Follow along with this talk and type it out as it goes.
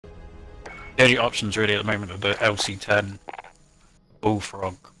The only options really at the moment are the LC10,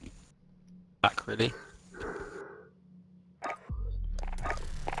 Bullfrog, back really.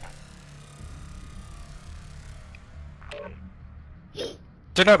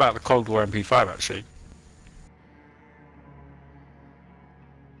 Don't know about the Cold War MP5 actually.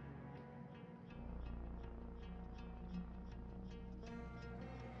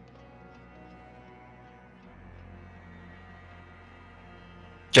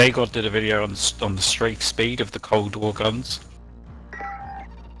 J-God did a video on the strafe speed of the Cold War guns.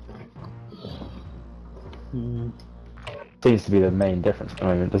 Seems to be the main difference at the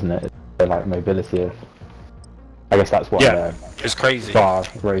moment, doesn't it? The like mobility of. I guess that's what. Yeah, it's crazy. Bar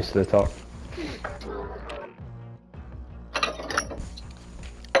rose to the top.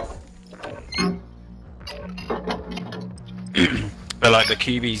 But like the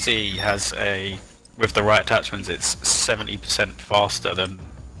QBZ has a, with the right attachments, it's 70% faster than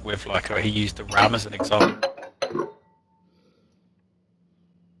with like he used the RAM as an example.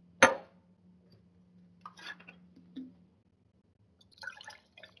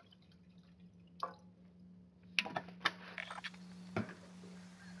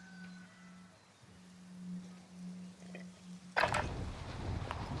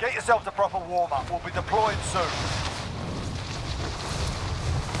 Get yourself the proper warm-up. We'll be deployed soon.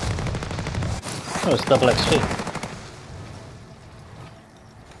 Oh, it's double XP.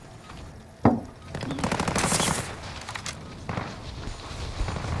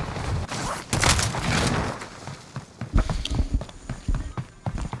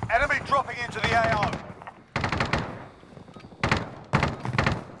 Enemy dropping into the AO.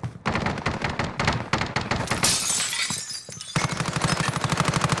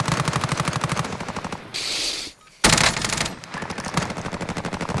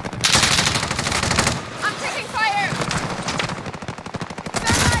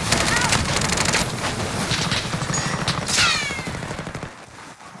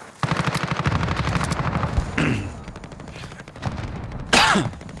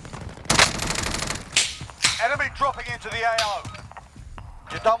 Enemy dropping into the AO.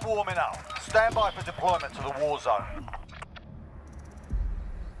 You're done warming up. Stand by for deployment to the war zone.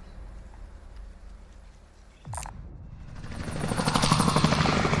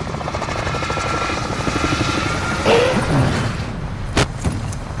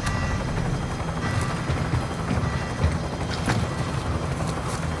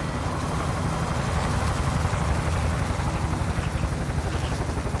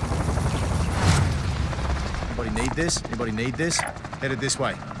 Anybody need this? Headed this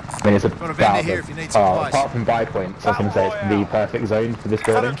way. I mean, it's Got a vendor here if you need supplies. Apart from buy points, I was going to say it's the perfect zone for this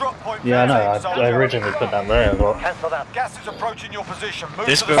building. Yeah, I know. I originally put that there, but Cancel that. Gas is approaching your position. Move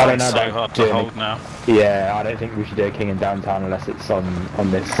This to the building's safe so zone. hard to hold now. Yeah, I don't think we should do a king in downtown unless it's on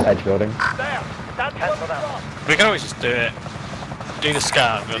this edge building. Cancel that. We can always just do it. Do the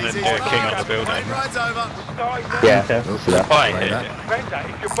scan and then do a king on the building. Ride's over. Yeah, Okay. we'll see that. Buy it,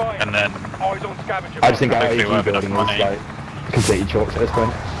 and then I just think our hopefully we'll AG have enough building is money. like completely chalked at this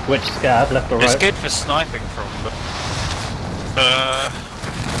point. which scab, left or right? It's good for sniping from, but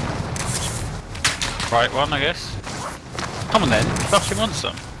right one, I guess. Come on then, fucking want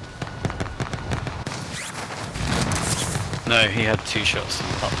some. No, he had 2 shots.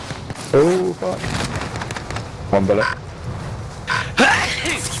 Oh fuck. One bullet.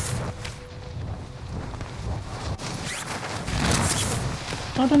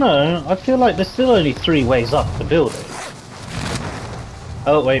 I don't know, I feel like there's still only 3 ways up the building.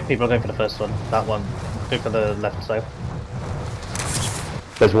 Oh wait, people are going for the first one. That one. Go for the left side.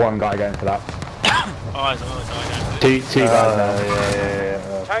 There's one guy going for that. Oh, there's another guy going Two guys now.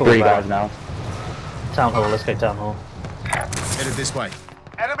 Yeah. 3 guys now. Town hall, let's go town hall. Headed this way.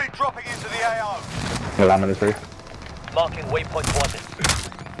 Enemy dropping into the AO. Gonna land on this roof. Marking waypoint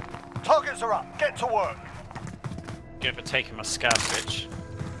 1. Targets are up. Get to work. Good for taking my scab, bitch.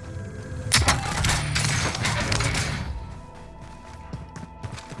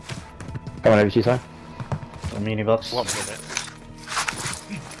 Come on over to you, sir. A mini box. What with it?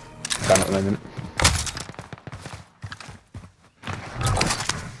 Down at the moment.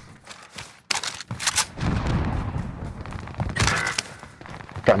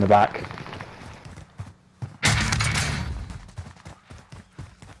 Got in the back.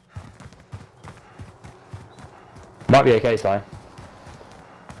 Might be okay, Si. I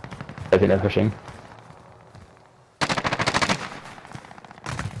think they're pushing.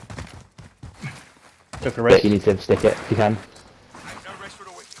 Go for But rest. you need to stick it if you can. No rest for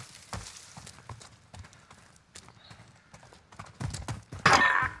the wicked.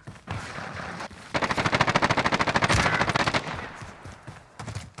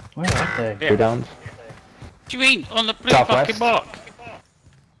 Where are they? Yeah. Two downs. What do you mean? On the blue Southwest. fucking mark?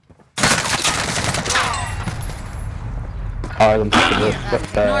 I was on top of this, but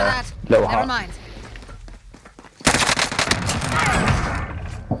Ignore that. little Never hut. mind.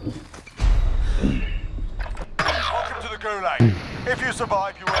 Welcome to the Gulag. If you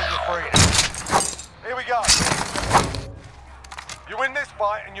survive, you earn your freedom. Here we go. You win this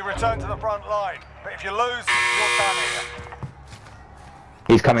fight and you return to the front line. But if you lose, you're done here.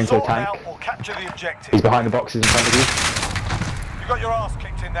 He's coming to Sort a them tank. out or capture the objective. He's behind the boxes in front of you. You got your ass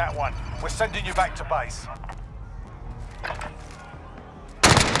kicked in that one. We're sending you back to base.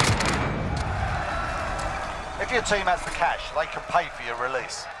 If your team has the cash, they can pay for your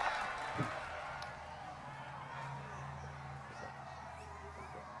release.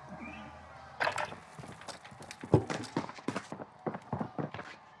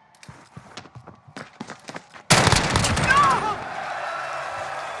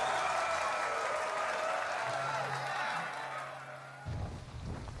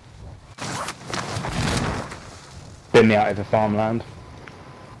 Bin me out over farmland.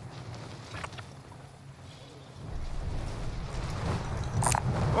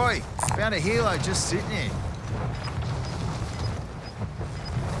 Oi, found a helo just sitting here.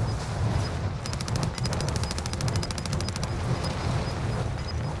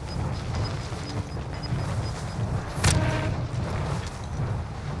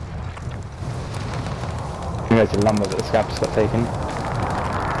 I think there's a lumber that the scabs got taken.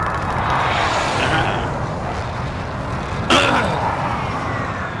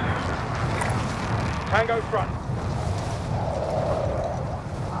 Tango front.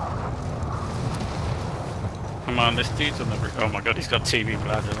 Come on, this dude's on the roof. Oh my god, he's got TV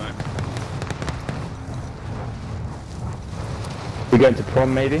bladder on it. We going to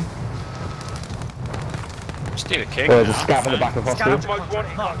prom maybe? Just do a kick. Or there's a scab at the back of hostel. Most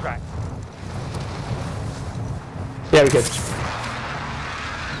wanted contract. Yeah, we could.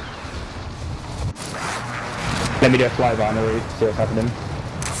 Let me do a flyby on the roof, see what's happening.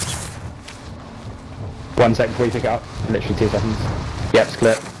 1 sec before you pick it up. Literally 2 seconds. Yep, it's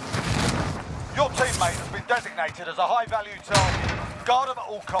clear. Your teammate has been designated as a high-value target. Guard them at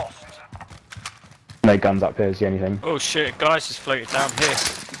all costs. No guns up here is the only thing. Oh shit, guys just floated down here.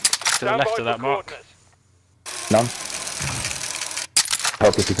 To the left of that mark. None.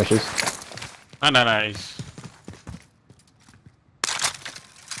 Help if he pushes. No, he's...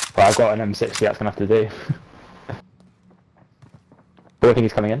 Well, I've got an M60, that's gonna have to do. But I think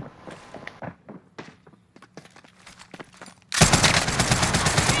he's coming in.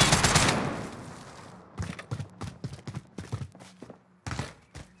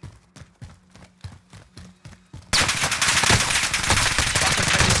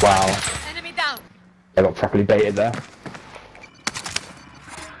 Wow, Enemy down. they got properly baited there.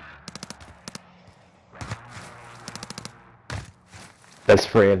 There's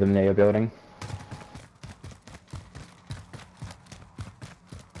 3 of them near your building.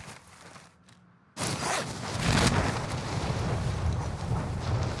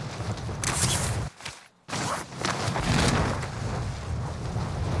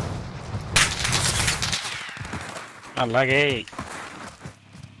 Unlucky.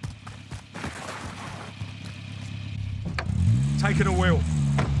 Taking a wheel.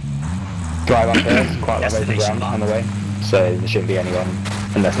 Drive up there, it's quite a lot of open ground on the way. So there shouldn't be anyone,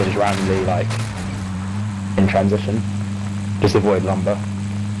 unless they're just randomly like in transition. Just avoid lumber.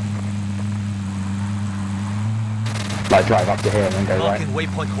 Like drive up to here and then go right. Marking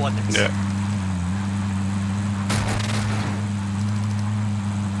waypoint coordinates. Yeah.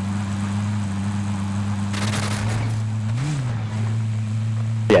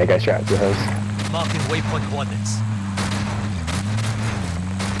 Yeah, go straight up to the hills. Marking waypoint coordinates.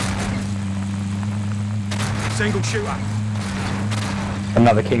 Single shooter.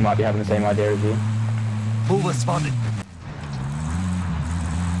 Another king might be having the same idea as you. Mover spotted.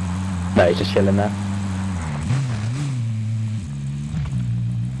 No, he's just chilling there.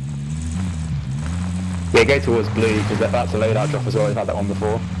 Yeah, go towards blue because that's a loadout drop as well. We've had that one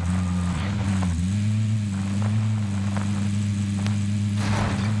before.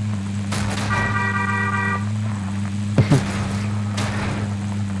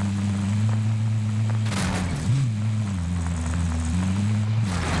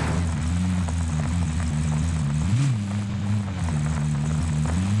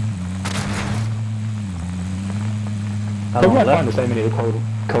 How The long one I left? find with so many of the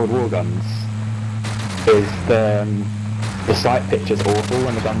Cold War guns is the sight picture's awful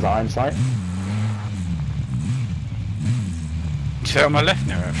when the guns are in sight. So on my left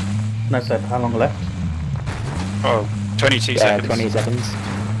now, Rev? No, sir. How long left? Oh, 22 Yeah, seconds. 20 seconds.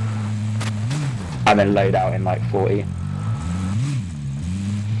 And then load out in like 40.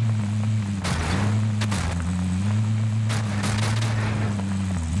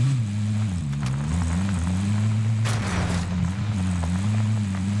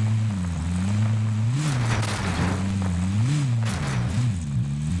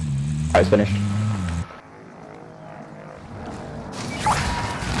 Alright, it's finished.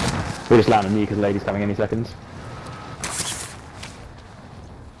 We just land on you because the lady's coming any seconds.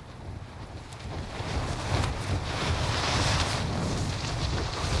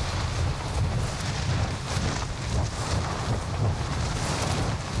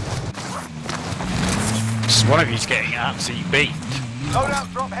 One of you's getting absolutely beat.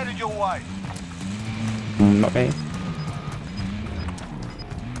 Loadout drop headed your way. Not me.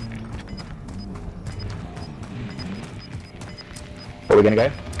 Where are we gonna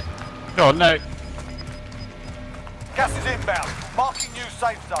go? Oh no. Gas is inbound. Marking new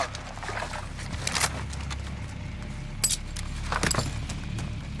safe zone.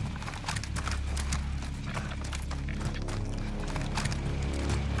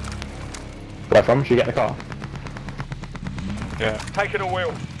 Where from? Should we get in the car? Yeah. Taking a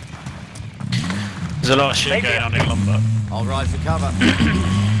wheel. There's a lot of shit going on in Lumber. I'll ride for cover.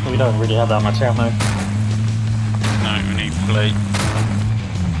 We don't really have that much ammo. No, we need fleet.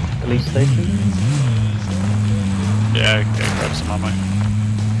 Police station? Yeah, go grab some ammo.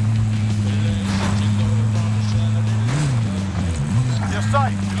 You're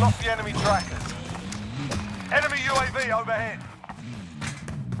safe. You lost the enemy trackers. Enemy UAV overhead.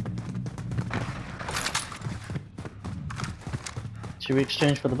 Should we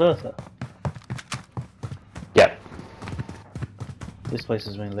exchange for the Bertha? Yep. This place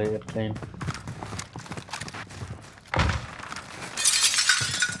has been laid up clean.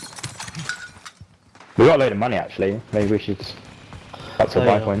 We got a load of money actually. Maybe we should up to a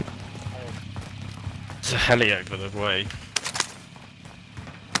buy point. There's a heli over the way.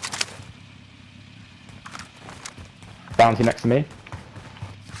 Bounty next to me.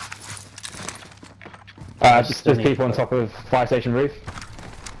 Just there's people on top of fire station roof.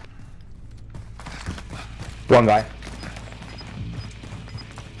 One guy.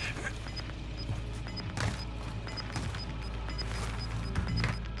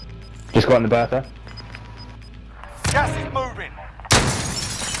 Just got in the Bertha. Gas is moving.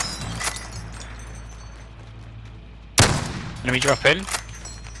 Enemy drop in.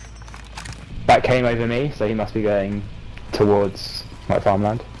 That came over me, so he must be going towards like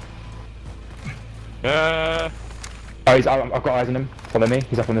farmland. Oh, I've got eyes on him. Follow me.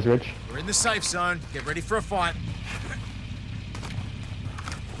 He's up on this ridge. We're in the safe zone. Get ready for a fight.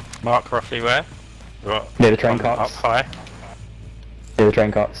 Mark roughly where? What? Near the train Up carts. high. Near the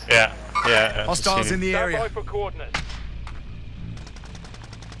train carts. Yeah, yeah. Hostiles in the area. for coordinates.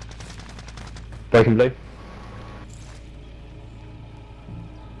 Broken blue.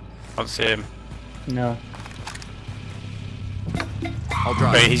 Can't see him. No. I'll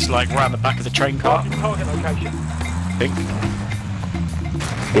drive. But he's like round the back of the train car. Target location. I think.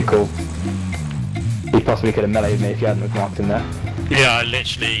 Good call. He possibly could have meleeed me if you hadn't marked him there. Yeah, I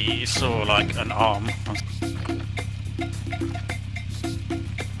literally saw like an arm.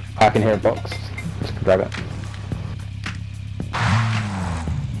 I can hear a box. Just grab it.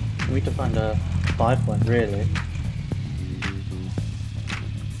 We need to find a 5-point, really.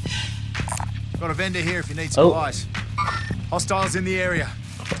 Got a vendor here if you need supplies. Oh. Hostiles in the area.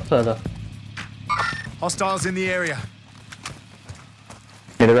 Further. Hostiles in the area.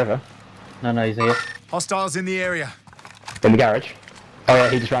 Near the river. No, he's here. Hostiles in the area. In the garage. Oh yeah,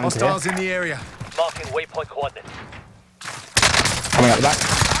 he just ran into here. Hostiles in the area. Marking waypoint coordinates. Coming out the back.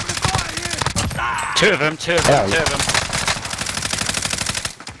 Two of them. Yeah. Two of them.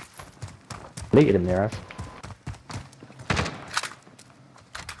 Deleted him there, Av.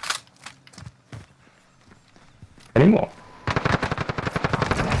 Any more?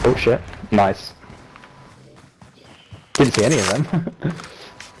 Oh shit. Nice. Didn't see any of them.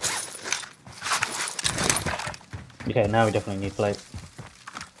 Okay, now we definitely need plate.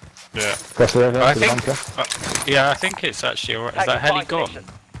 Yeah. Across the river I to the think. bunker. Yeah, I think it's actually alright. Is that heli gone?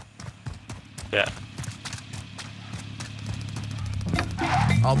 Yeah.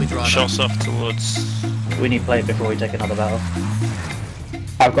 I'll be driving. Shots off towards. We need plate before we take another battle.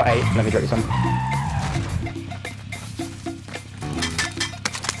 I've got 8. Let me drop you some.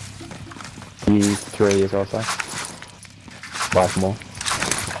 You 3 as well, so. Buy some more.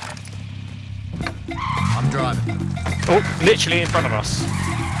 I'm driving. Oh, literally in front of us.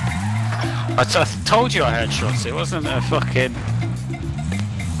 I told you I heard shots. It wasn't a fucking.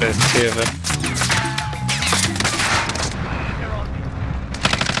 There's two of them.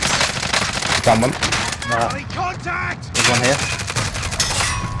 Down one. Contact! There's one here.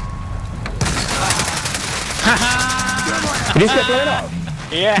 Did he just get blown up?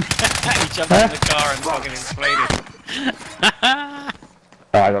 Yeah, he jumped in the car and fucking exploded.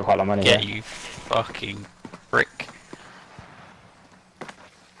 Oh, I got quite a lot of money Yeah, here. you fucking prick.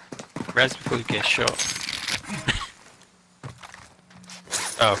 Res before you get shot.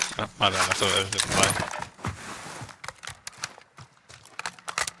 Oh, my bad, I thought it was a fire.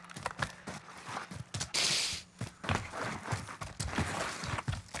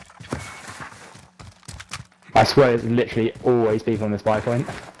 I swear there's literally always people on this buy point.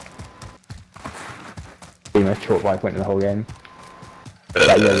 The most short buy point in the whole game.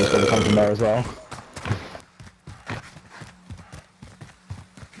 That Yoga's gonna come from there as well.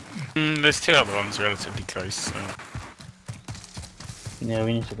 There's two other ones relatively close, so... Yeah,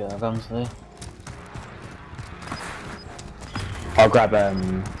 we need to get our guns there. I'll grab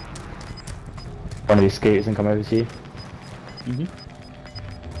one of these scooters and come over to you.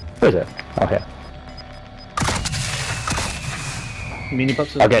 Where is it? Oh, here. Mini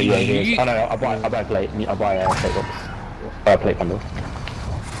boxes. I'll get you over here. Oh no, I'll buy a plate. I'll buy a plate box. Plate bundle.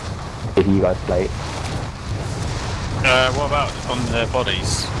 Give you guys plate. what about on their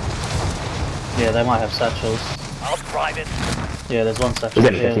bodies? Yeah, they might have satchels. I'll drive it. Yeah, there's one satchel. Is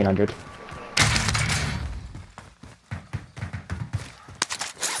it here. 1500?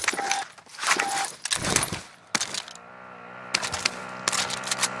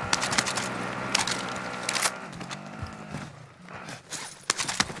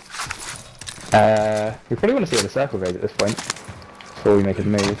 We probably want to see where the circle goes at this point, before we make a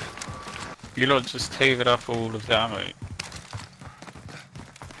move. You lot just hoovered up all of the ammo.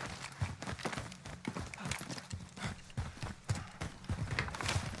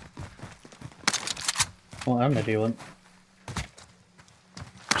 What ammo do you want?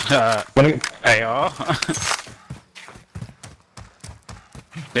 AR.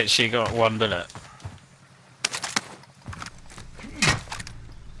 Literally got one bullet.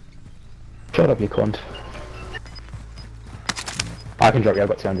 Shut up, you cunt. I can drop you, I've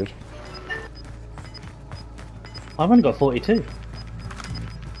got 200. I've only got 42.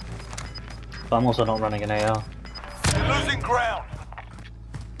 But I'm also not running an AR. You're losing ground.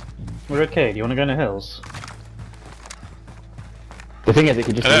 We're okay, do you want to go in the hills? The thing is, it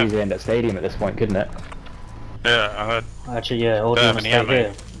could just Yeah. easily end at stadium at this point, couldn't it? Yeah, I heard. Actually, yeah, or do you Don't want to have stay any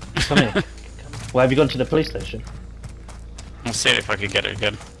here? Come here. Well, have you gone to the police station? I'll see if I can get it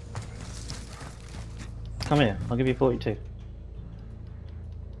again. Come here, I'll give you 42.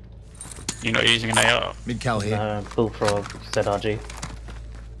 You're not using an AR? Mid-cal here. Bullfrog, ZRG.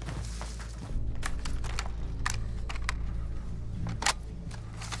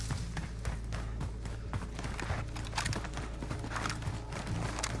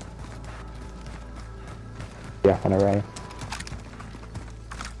 Yeah, on array.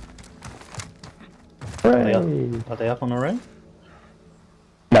 Are they Hooray! up, are they up on array?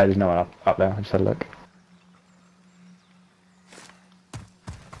 No, there's no one up there, I just had a look.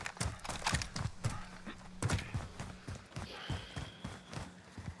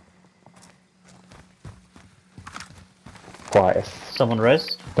 Quietest Someone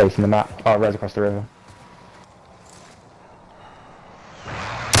res? place in the map. Oh, res across the river.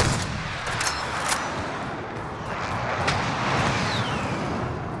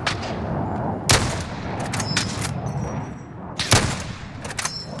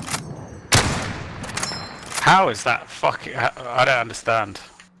 How is that fucking... I don't understand.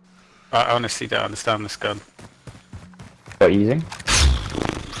 I honestly don't understand this gun. What are you using?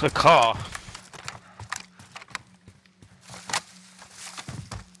 The car.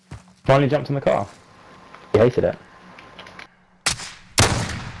 Finally jumped in the car. He hated it.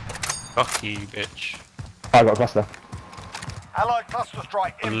 Fuck you, bitch. Oh, I got a cluster. Allied cluster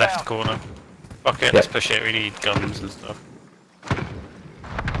strike On the inbound. left corner. Fuck it, let's push it. We need guns and stuff.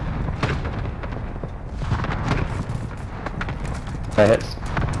 That hits.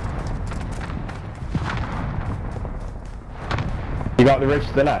 You got the ridge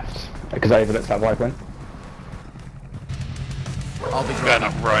to the left? Because I overlooked that white point. I'll be Going driving.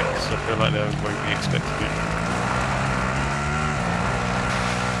 up right, because I feel like they won't be expecting it.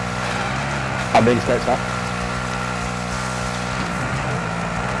 I'm being scoped up.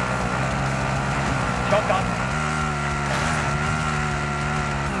 Shotgun.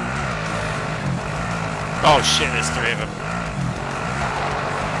 Oh shit, there's three of them.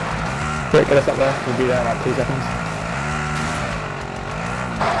 Quick, get us up there. We'll be there in like 2 seconds.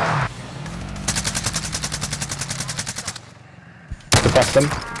 Suppress them.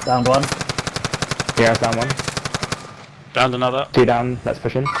 Downed one. Yeah, down one. Downed another. 2 down, let's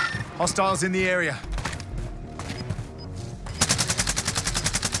push in. Hostiles in the area.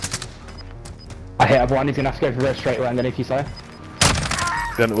 I hit everyone, he's gonna have to go for the straight away underneath you, sir.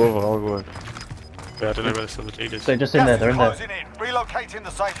 Then over, I'll go in. Yeah, I don't know where the other dude is. They're just in there, they're in there. Closing in. Relocating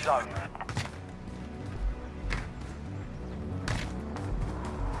the safe zone.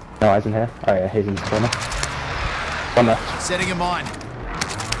 No eyes in here. Oh yeah, he's in the corner. One left. Setting a mine.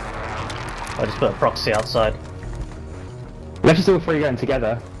 I just put a proxy outside. Let's just all three going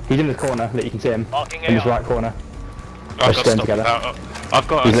together. He's in the corner that you can see him. Marking In his AR. right corner. I've Let's got go stop. together. I've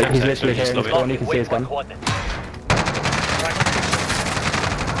got. He's, a he's sensor, literally here in stop this it. corner, you can see his gun. Coordinates.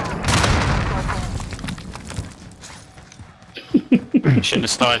 You shouldn't have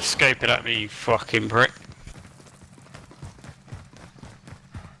started scoping at me, you fucking prick.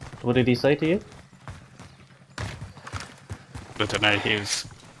 What did he say to you? I don't know, he was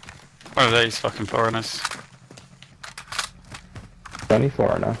one of those fucking foreigners. Only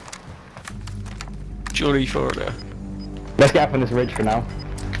foreigner. Jolly foreigner. Let's get up on this ridge for now.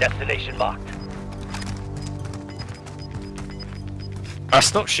 Destination marked. I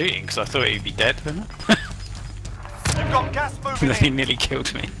stopped shooting because I thought he'd be dead. You've got gas moving He in. nearly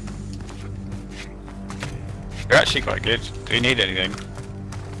killed me. You're actually quite good. Do you need anything?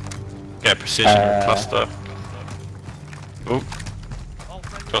 Yeah, precision cluster. Oh,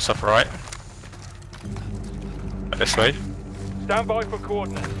 got stuff right. This way. Stand by for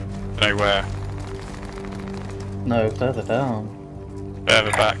coordinates. Don't know where. No, further down.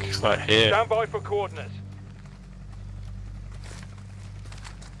 Further back. It's like here. Stand by for coordinates.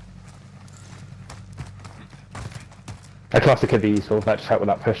 A cluster could be useful. That just helped with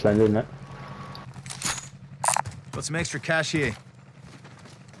that push then, didn't it? Got some extra cash here.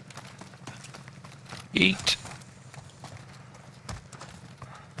 Eat.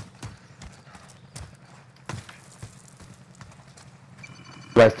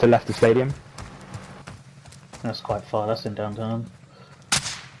 Where's to left of stadium? That's quite far, that's in downtown.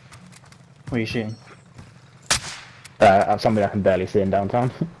 Where are you shooting? Somebody I can barely see in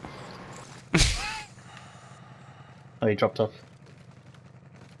downtown. Oh, he dropped off.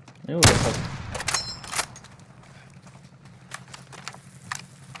 He will get off.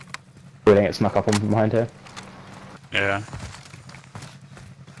 We didn't get snuck up on from behind here. Yeah.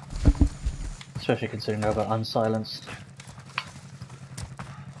 Especially considering I got unsilenced.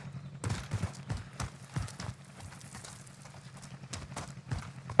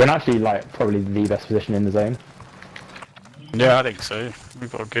 We're in actually like probably the best position in the zone. Yeah, I think so.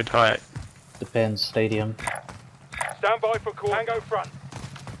 We've got a good height. Depends, stadium. Stand by for coordinates. Tango front.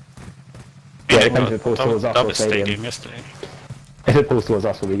 Yeah, it depends if it pulls towards us or Double stadium. stadium yesterday. If it pulls towards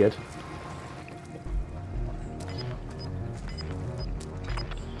us, we'll be good.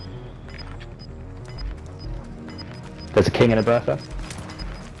 There's a king and a Bertha.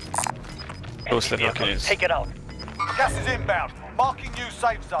 Also Enemy looking vehicle. is Take it out. Gas is inbound. Marking new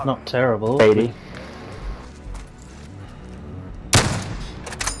safe zone. Not terrible. 80.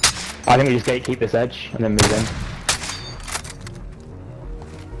 I think we just gatekeep this edge and then move in.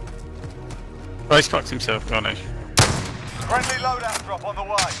 Oh, he's fucked himself, can't he? Friendly loadout drop on the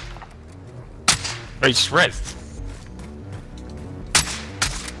way. Oh, he just rezzed.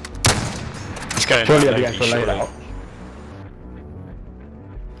 He's going Surely down, they'll be going for a surely. loadout.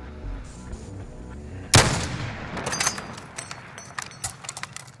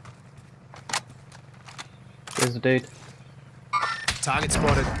 There's the dude. Target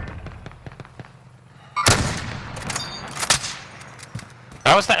spotted.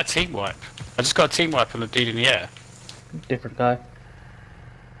 How was that a team wipe? I just got a team wipe on the dude in the air. Different guy.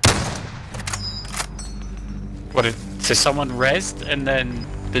 What, so someone rezzed and then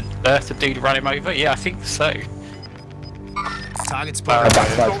the Earth dude ran him over? Yeah, I think so. Target A spotted.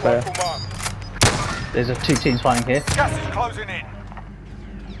 backside player. Rifle marked. There's two teams fighting here. Gas is closing in.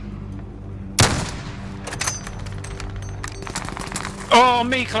 Oh,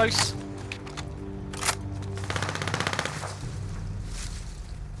 me close.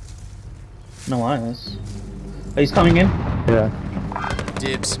 No eyes. Oh, he's coming in. Yeah.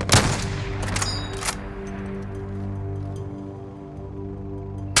 Dibs.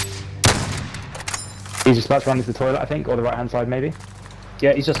 He's just about to run into the toilet, I think, or the right hand side maybe.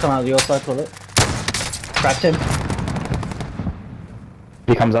 Yeah, he's just come out of your side toilet. Cracked him. If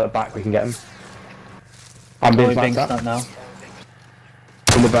he comes out the back, we can get him. I'm being Being flanked stunned up.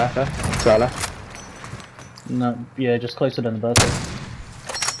 now. In the Bertha, to our left. No, yeah, just closer than the birthday.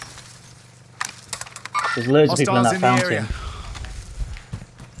 There's loads of people in Hostiles that in the fountain. area.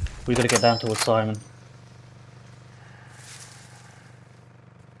 We gotta get down towards Simon.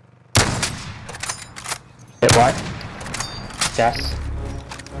 Hit right. Gas.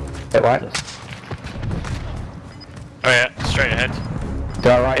 Hit right. Oh yeah, straight ahead. Do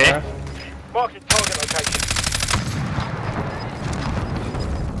I right Yeah. here? Marking target location.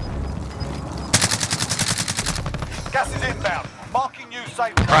 Gas is inbound. Marking new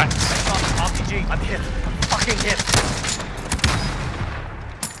safe. Right. RPG, I'm hit. I'm fucking hit.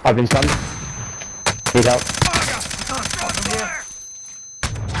 I've been stunned. Need help.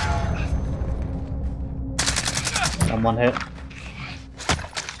 I'm one hit.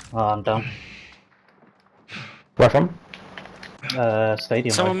 Oh, I'm down. Where from?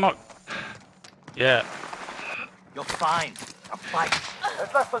 Stadium. Someone way. might. Yeah. You're fine. I'm fine.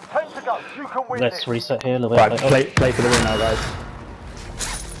 There's less than 10 to go. You can win Let's this. reset here a little bit. Right, later. play for the win now, guys.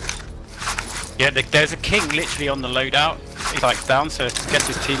 Yeah, there's a king literally on the loadout. He's like down, so I guess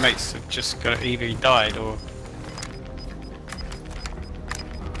his teammates have just got either he died or.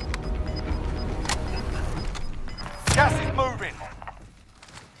 Gas is moving.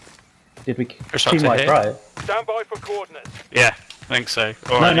 Did we Push up team to wipe here. right? Stand by for coordinates. Yeah, I think so.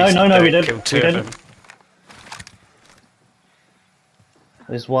 Or No, at no, least no, no, they we didn't. killed two We of didn't. them.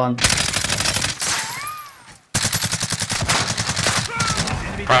 There's one.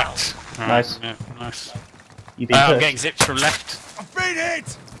 Right. Nice. Yeah, nice. You being I'm pushed. getting zipped from left. I've been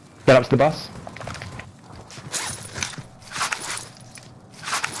hit. Get up to the bus.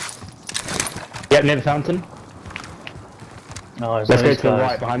 Get near the fountain. No, there's Let's go those to the guys.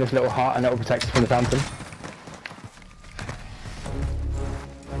 right behind this little heart and that will protect us from the fountain.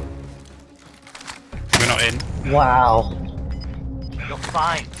 We're not in. Wow. You're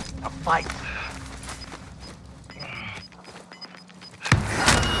fine. I'm fine.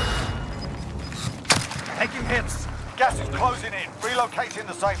 Taking hits. Gas is closing in. Relocating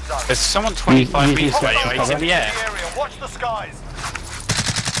the safe zone. There's someone 25 You- meters you- away. He's in the air. area. Watch the skies.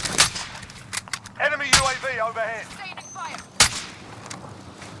 Enemy UAV overhead.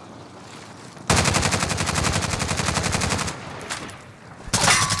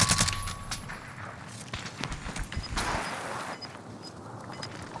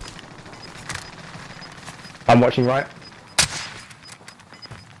 I'm watching right.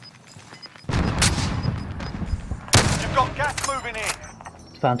 You've got gas moving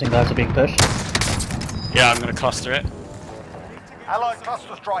in. Fountain guys are being pushed. Yeah, I'm gonna cluster it. Allied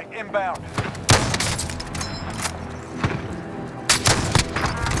cluster strike inbound.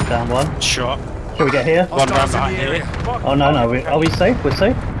 Down one. Shot. Should we get here? One round behind here. Oh no, no. Are we safe? We're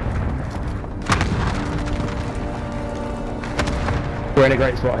safe? We're in a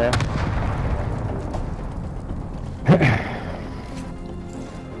great spot here.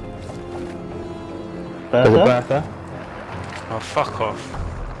 There's a Bertha? Bertha. Oh, fuck off.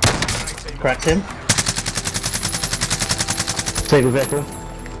 Cracked him. Save the vehicle.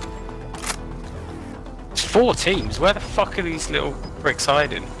 It's 4 teams. Where the fuck are these little bricks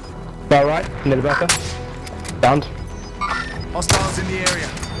hiding? Far right, near the Bertha. Downed. Hostiles in the area.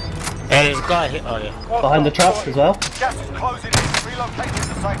 Yeah, there's a guy here. Oh, yeah. Behind the trap as well. Gas is closing in. Relocating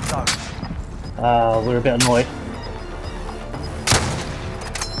the safe zone. We're a bit annoyed.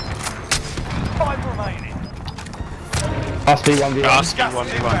 5 remaining. Must be 1v1. Must be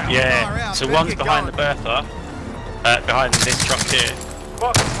 1v1. Yeah. So one's behind the Bertha. Behind this truck here.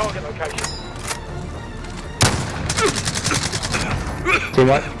 Marking target location. Team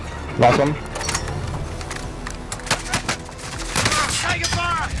right. Last one.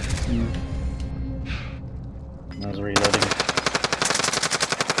 I was reloading.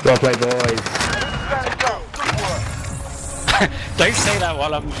 Well played, boys. Stand go. Good work. Don't say that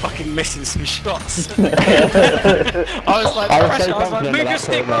while I'm fucking missing some shots. I was like, I was pressure. so I was like, confident move at your that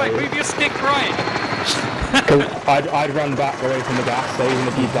stick point, right, mate. move your stick right. Because I'd run back away from the gas, so even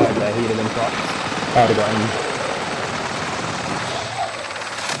if he'd died there, he'd have been fucked. I'd have got him.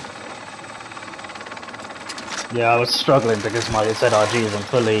 Yeah, I was struggling because my ZRG isn't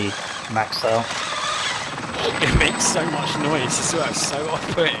fully maxed out. It makes so much noise. It's like so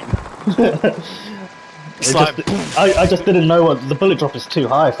off-putting. It's It like, just, I just didn't know what the bullet drop is too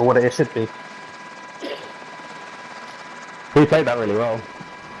high for what it should be. We played that really well.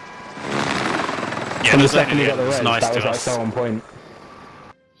 yeah, From the there's second only we got the it's res, nice that to was like us. so on point.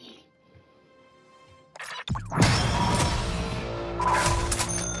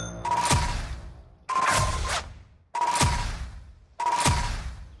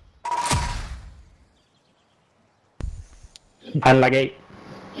 And like 8.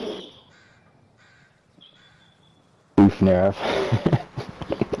 Oof, nerve.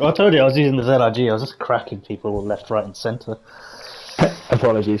 Well, I told you I was using the ZRG, I was just cracking people left, right and centre.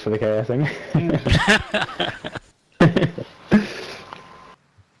 Apologies for the KSing.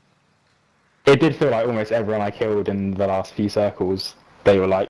 It did feel like almost everyone I killed in the last few circles, they were like